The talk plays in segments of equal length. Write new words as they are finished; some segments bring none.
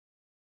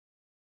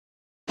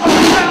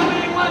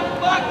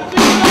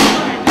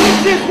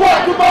is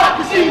what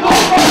democracy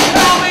looks like.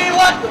 Tell me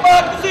what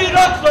democracy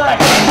looks like.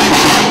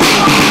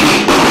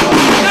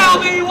 Tell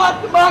me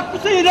what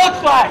democracy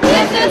looks like.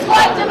 This is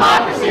what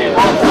democracy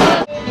looks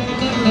like.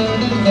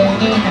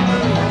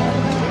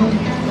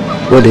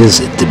 What is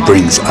it that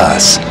brings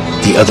us,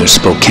 the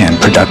OtherSpokane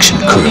production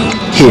crew,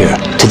 here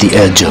to the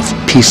edge of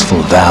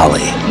Peaceful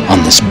Valley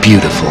on this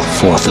beautiful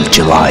 4th of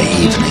July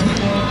evening?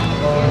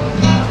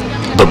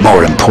 But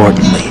more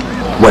importantly,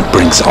 what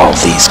brings all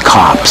these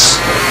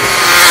cops?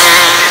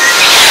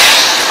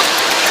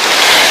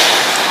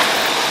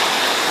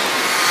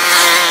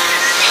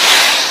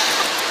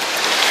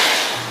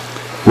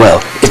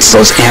 Well, it's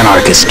those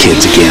anarchist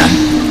kids again.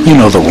 You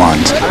know the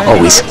ones,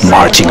 always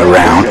marching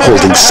around,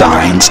 holding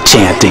signs,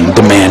 chanting,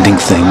 demanding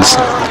things,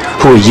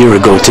 who a year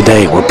ago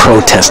today were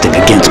protesting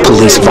against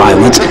police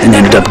violence and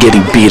ended up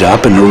getting beat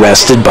up and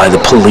arrested by the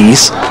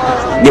police.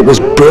 It was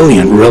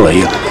brilliant,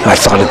 really, I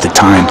thought at the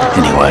time,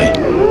 anyway.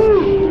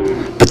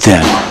 But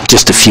then,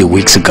 just a few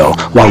weeks ago,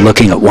 while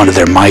looking at one of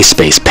their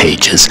MySpace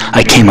pages,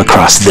 I came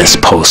across this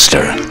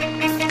poster.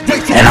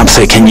 And I'm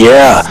thinking,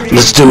 yeah,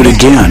 let's do it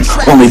again.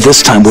 Only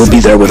this time we'll be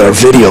there with our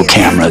video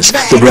cameras.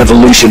 The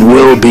revolution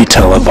will be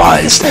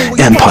televised.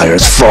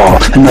 Empires fall.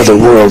 Another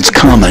world's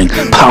coming.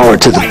 Power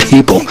to the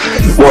people.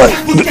 What?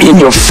 In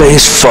your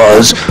face,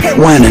 Fuzz.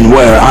 When and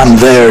where? I'm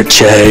there,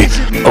 Che.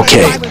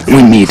 Okay,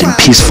 we meet in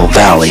Peaceful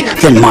Valley,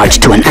 then march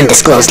to an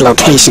undisclosed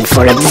location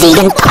for a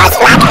vegan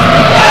potluck.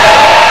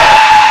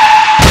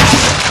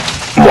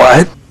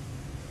 What?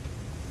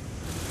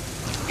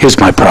 Here's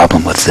my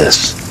problem with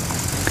this.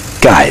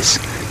 Guys,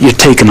 you're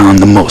taking on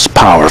the most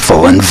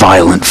powerful and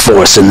violent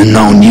force in the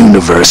known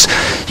universe.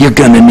 You're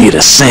gonna need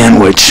a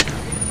sandwich.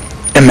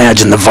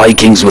 Imagine the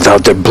Vikings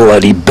without their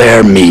bloody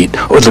bear meat,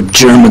 or the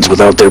Germans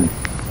without their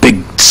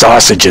big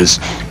sausages.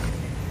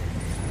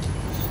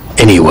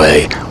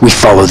 Anyway, we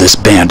follow this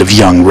band of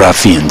young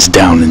ruffians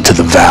down into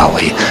the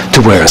valley,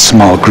 to where a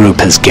small group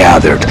has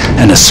gathered,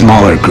 and a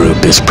smaller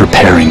group is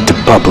preparing to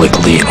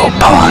publicly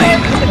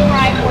opine.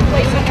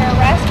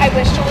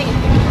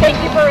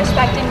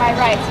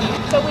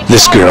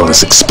 This girl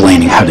is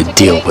explaining how to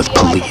deal with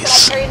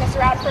police.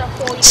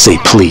 Say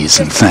please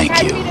and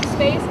thank you.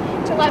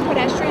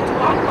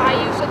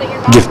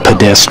 Give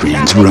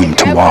pedestrians room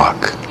to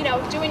walk.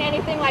 Doing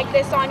anything like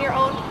this on your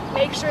own,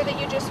 make sure that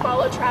you just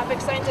follow traffic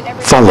signs and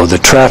everything. Follow the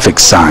traffic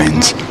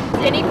signs.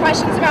 Any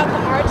questions about the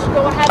march,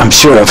 go ahead. I'm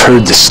sure I've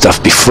heard this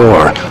stuff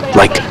before,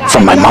 like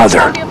from my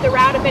mother.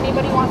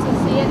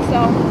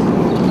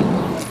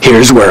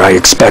 Here's where I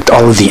expect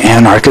all of the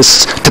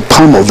anarchists to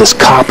pummel this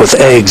cop with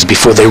eggs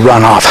before they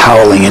run off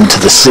howling into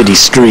the city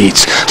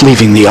streets,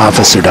 leaving the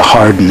officer to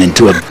harden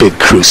into a big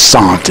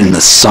croissant in the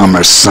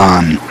summer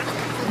sun.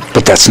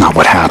 But that's not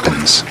what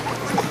happens.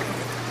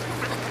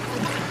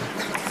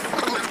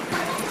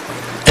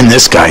 And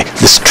this guy,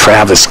 this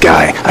Travis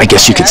guy, I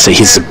guess you could say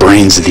he's the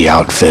brains of the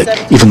outfit,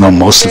 even though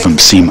most of them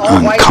seem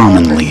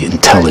uncommonly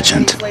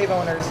intelligent.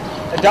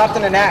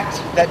 Adopted an act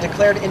that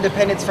declared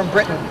independence from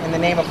Britain in the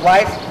name of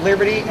life,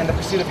 liberty, and the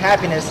pursuit of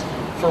happiness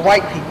for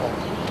white people.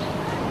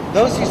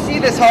 Those who see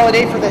this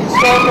holiday for the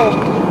historical...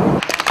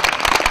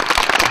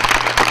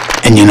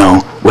 And you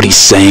know what he's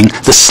saying?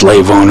 The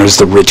slave owners,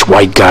 the rich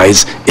white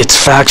guys, it's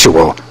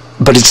factual,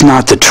 but it's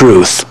not the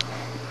truth.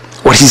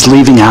 What he's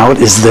leaving out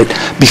is that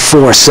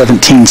before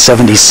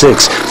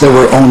 1776, there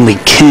were only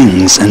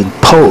kings and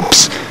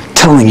popes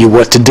telling you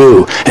what to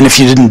do, and if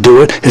you didn't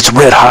do it, it's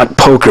red-hot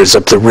pokers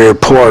up the rear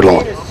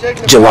portal.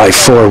 July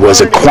 4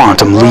 was a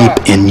quantum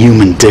leap in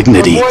human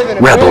dignity.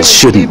 Rebels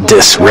shouldn't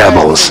diss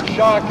rebels.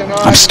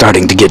 I'm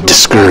starting to get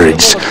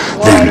discouraged.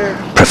 Then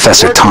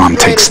Professor Tom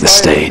takes the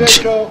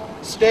stage.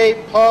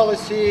 State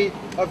policy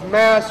of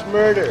mass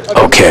murder.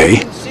 Okay. A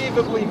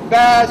conceivably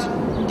vast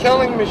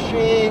killing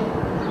machine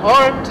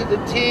armed to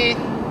the teeth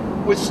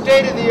with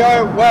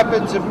state-of-the-art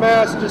weapons of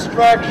mass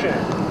destruction.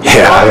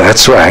 Yeah,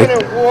 that's right.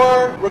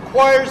 War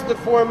requires the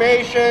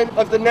formation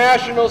of the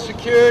national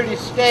security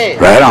state.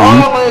 Right on.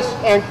 Lawless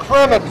and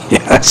criminal.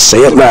 Yeah, say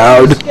it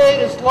loud. The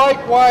state is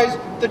likewise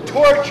the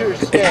torture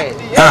state.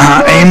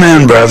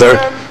 Amen, brother.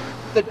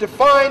 That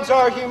defines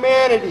our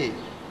humanity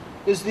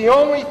is the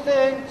only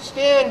thing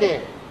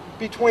standing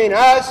between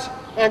us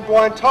and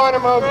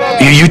Guantanamo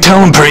Bay. You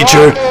tell him,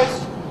 preacher.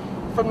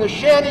 From the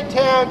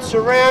shantytowns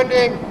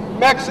surrounding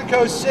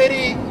Mexico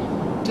City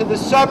to the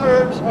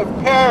suburbs of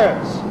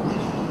Paris,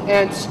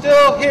 and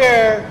still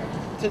here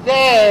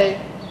today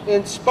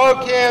in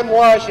Spokane,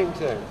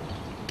 Washington.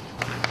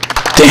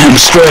 Damn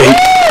straight.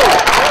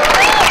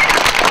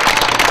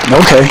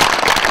 Okay.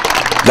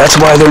 That's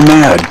why they're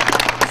mad.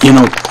 You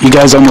know, you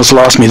guys almost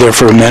lost me there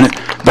for a minute,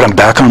 but I'm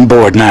back on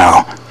board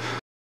now.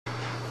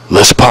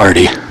 Let's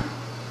party.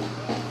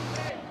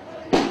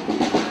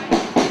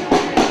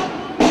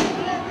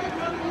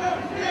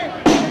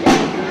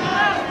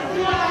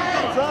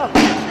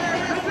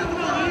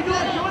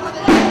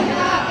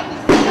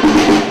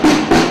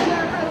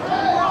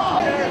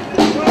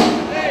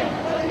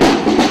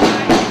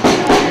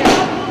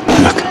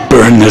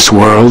 Burn this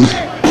world?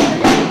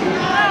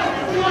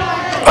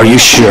 Are you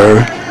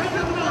sure?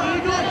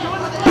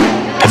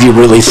 Have you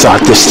really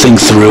thought this thing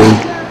through?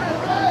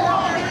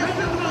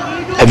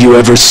 Have you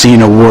ever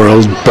seen a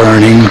world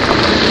burning?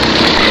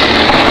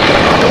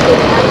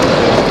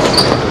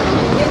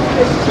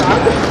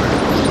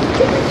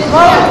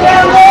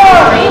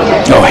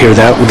 Oh, hear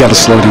that? We gotta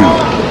slow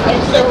down.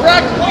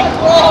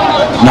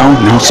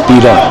 No,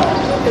 speed up.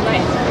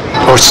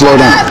 Or slow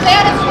down.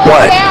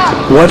 What?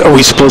 What are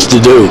we supposed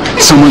to do?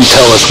 Someone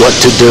tell us what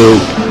to do.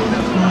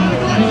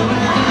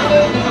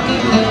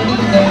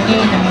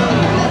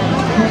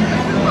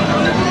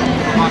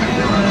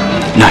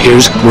 Now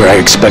here's where I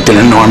expect an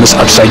enormous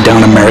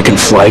upside-down American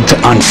flag to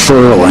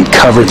unfurl and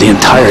cover the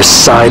entire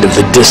side of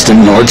the distant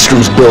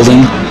Nordstrom's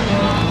building.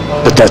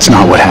 But that's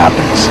not what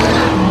happens.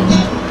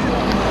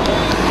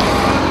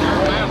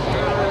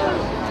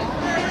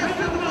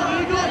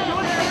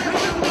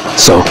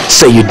 So,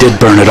 say you did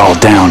burn it all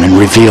down and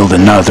revealed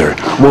another.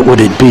 What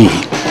would it be?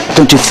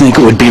 Don't you think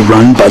it would be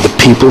run by the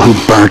people who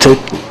burnt it?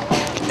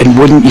 And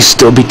wouldn't you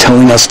still be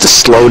telling us to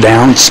slow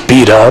down,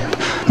 speed up,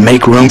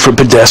 make room for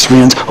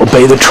pedestrians,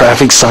 obey the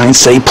traffic signs,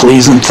 say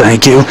please and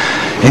thank you?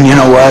 And you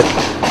know what?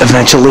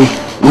 Eventually,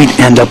 we'd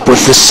end up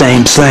with the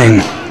same thing,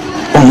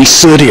 only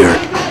sootier,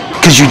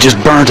 because you just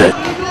burnt it.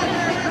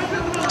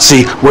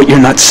 See, what you're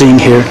not seeing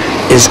here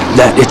is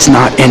that it's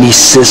not any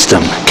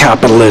system,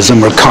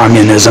 capitalism or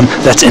communism,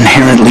 that's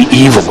inherently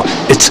evil.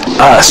 It's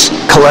us,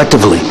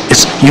 collectively.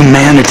 It's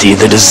humanity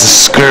that is the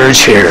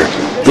scourge here.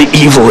 The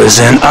evil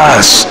is in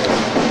us.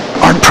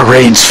 Aren't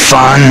parades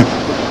fun?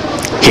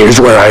 Here's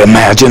where I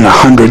imagine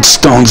 100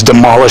 stones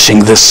demolishing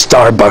this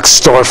Starbucks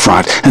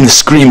storefront and the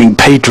screaming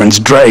patrons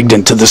dragged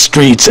into the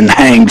streets and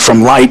hanged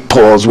from light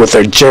poles with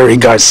their Jerry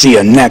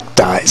Garcia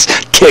neckties,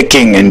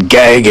 kicking and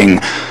gagging.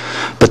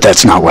 But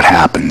that's not what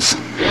happens.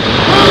 Reform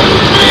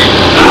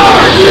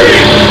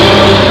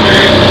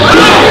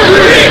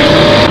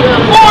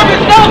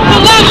is no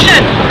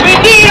solution! We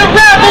need a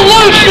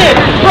revolution!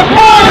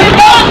 Reform is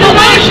no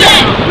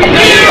solution! We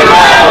need a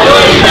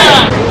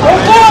revolution!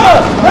 Reformer!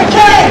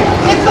 Okay!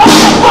 It's all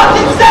the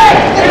fucking same!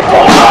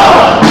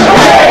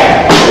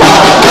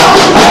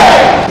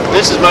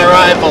 This is my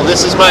rifle,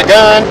 this is my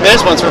gun,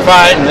 this one's for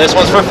fighting, this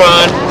one's for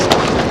fun.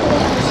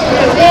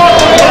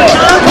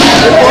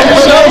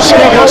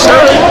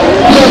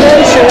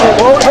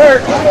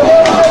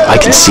 I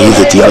can see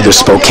that the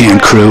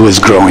OtherSpokane crew is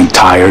growing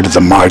tired of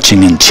the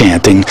marching and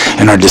chanting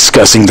and are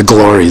discussing the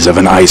glories of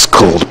an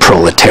ice-cold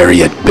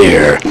proletariat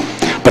beer.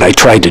 But I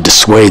try to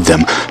dissuade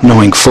them,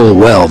 knowing full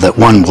well that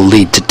 1 will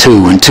lead to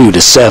 2 and 2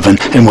 to 7,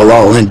 and we'll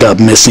all end up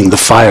missing the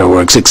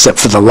fireworks except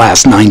for the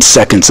last 9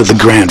 seconds of the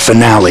grand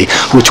finale,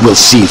 which we'll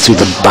see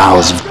through the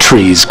boughs of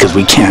trees because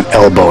we can't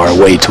elbow our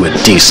way to a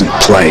decent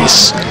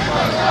place.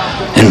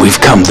 And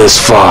we've come this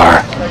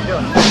far.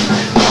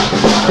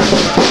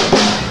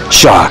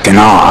 Shock and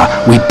awe,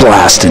 we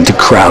blast into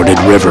crowded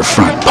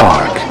Riverfront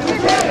Park.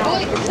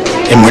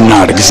 And we're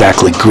not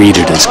exactly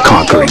greeted as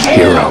conquering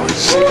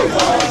heroes.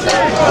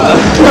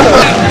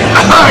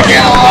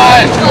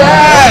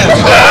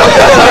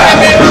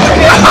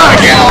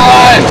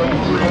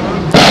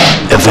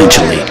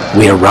 Eventually,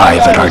 we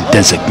arrive at our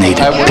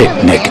designated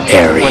picnic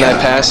area. When I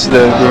passed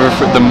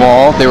the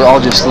mall, they were all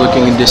just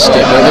looking and distant.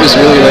 There was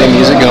really late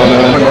music going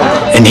on.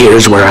 And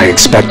here's where I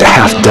expect a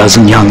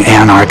half-dozen young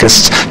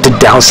anarchists to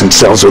douse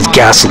themselves with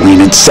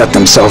gasoline and set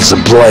themselves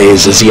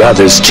ablaze as the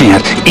others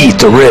chant, "Eat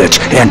the rich,"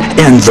 and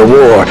 "End the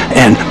war,"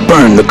 and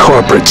 "Burn the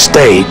corporate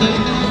state."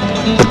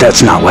 But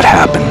that's not what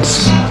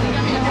happens.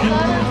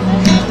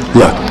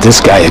 Look, this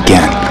guy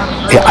again.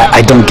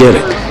 I don't get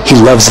it. He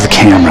loves the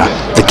camera.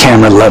 The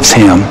camera loves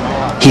him.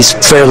 He's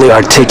fairly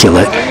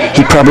articulate.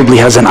 He probably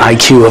has an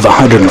IQ of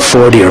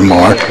 140 or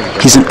more.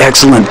 He's an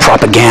excellent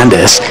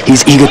propagandist.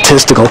 He's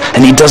egotistical,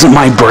 and he doesn't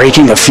mind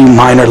breaking a few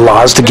minor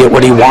laws to get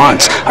what he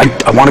wants.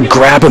 I want to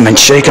grab him and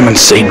shake him and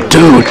say,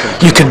 "Dude,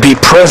 you could be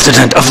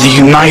president of the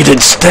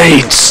United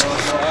States."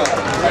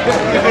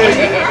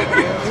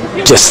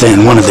 Just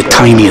then, one of the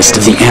tiniest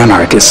of the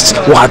anarchists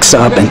walks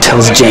up and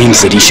tells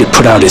James that he should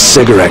put out his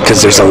cigarette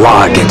because there's a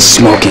law against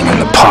smoking in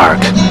the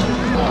park.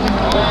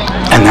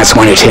 And that's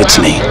when it hits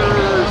me.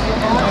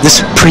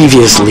 This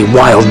previously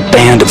wild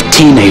band of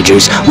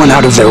teenagers went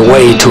out of their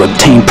way to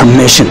obtain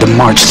permission to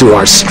march through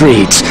our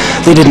streets.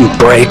 They didn't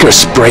break or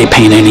spray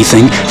paint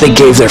anything. They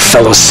gave their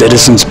fellow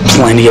citizens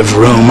plenty of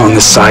room on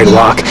the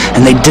sidewalk,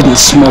 and they didn't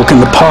smoke in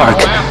the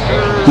park.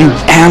 You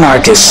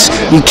anarchists,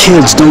 you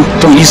kids,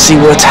 don't you see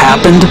what's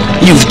happened?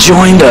 You've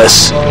joined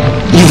us.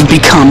 You've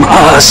become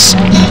us.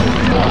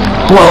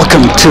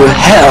 Welcome to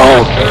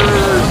hell.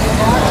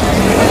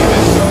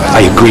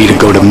 I agree to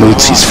go to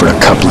Mootsy's for a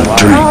couple of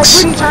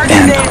drinks.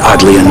 And,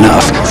 oddly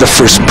enough, the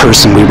first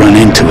person we run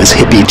into is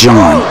Hippie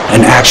John,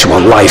 an actual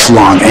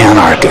lifelong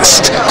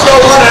anarchist. So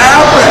what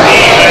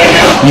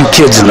happened? You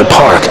kids in the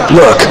park,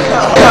 look.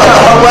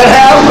 What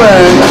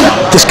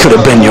happened? This could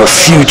have been your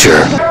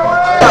future.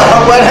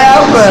 What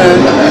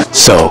happened?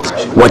 So,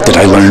 what did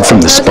I learn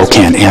from the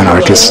Spokane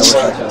Anarchists?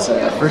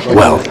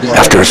 Well,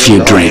 after a few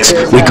drinks,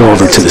 we go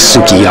over to the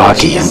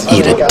sukiyaki and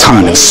eat a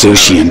ton of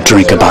sushi and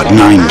drink about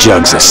 9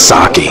 jugs of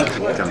sake.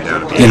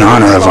 In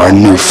honor of our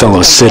new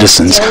fellow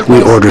citizens,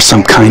 we order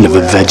some kind of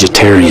a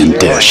vegetarian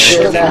dish.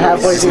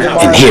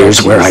 And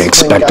here's where I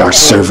expect our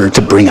server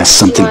to bring us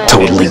something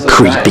totally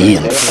creepy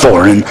and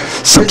foreign,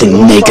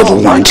 something naked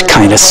lunch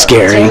kind of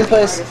scary.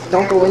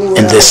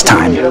 And this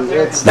time,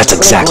 that's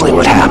exactly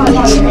what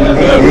happens.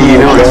 You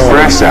know it's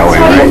fresh that way,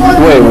 right?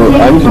 Wait,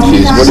 I'm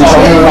confused. What are you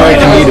talking about? I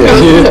can eat it.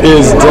 It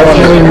is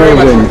definitely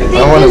moving.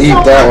 I want to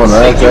eat that one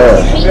right there.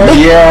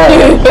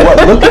 Yeah.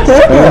 What? Look at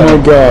that. Oh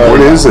my god.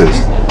 What is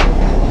this?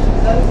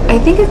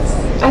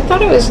 I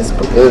thought it was just...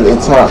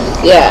 It's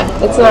not. Yeah,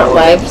 it's not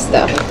live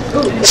stuff.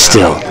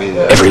 Still,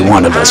 every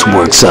one of us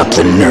works up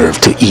the nerve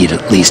to eat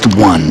at least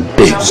one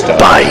big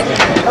bite.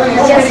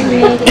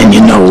 And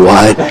you know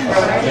what?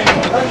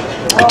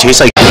 It tastes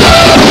like...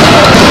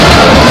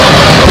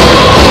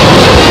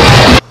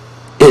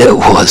 It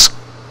was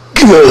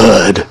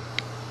good.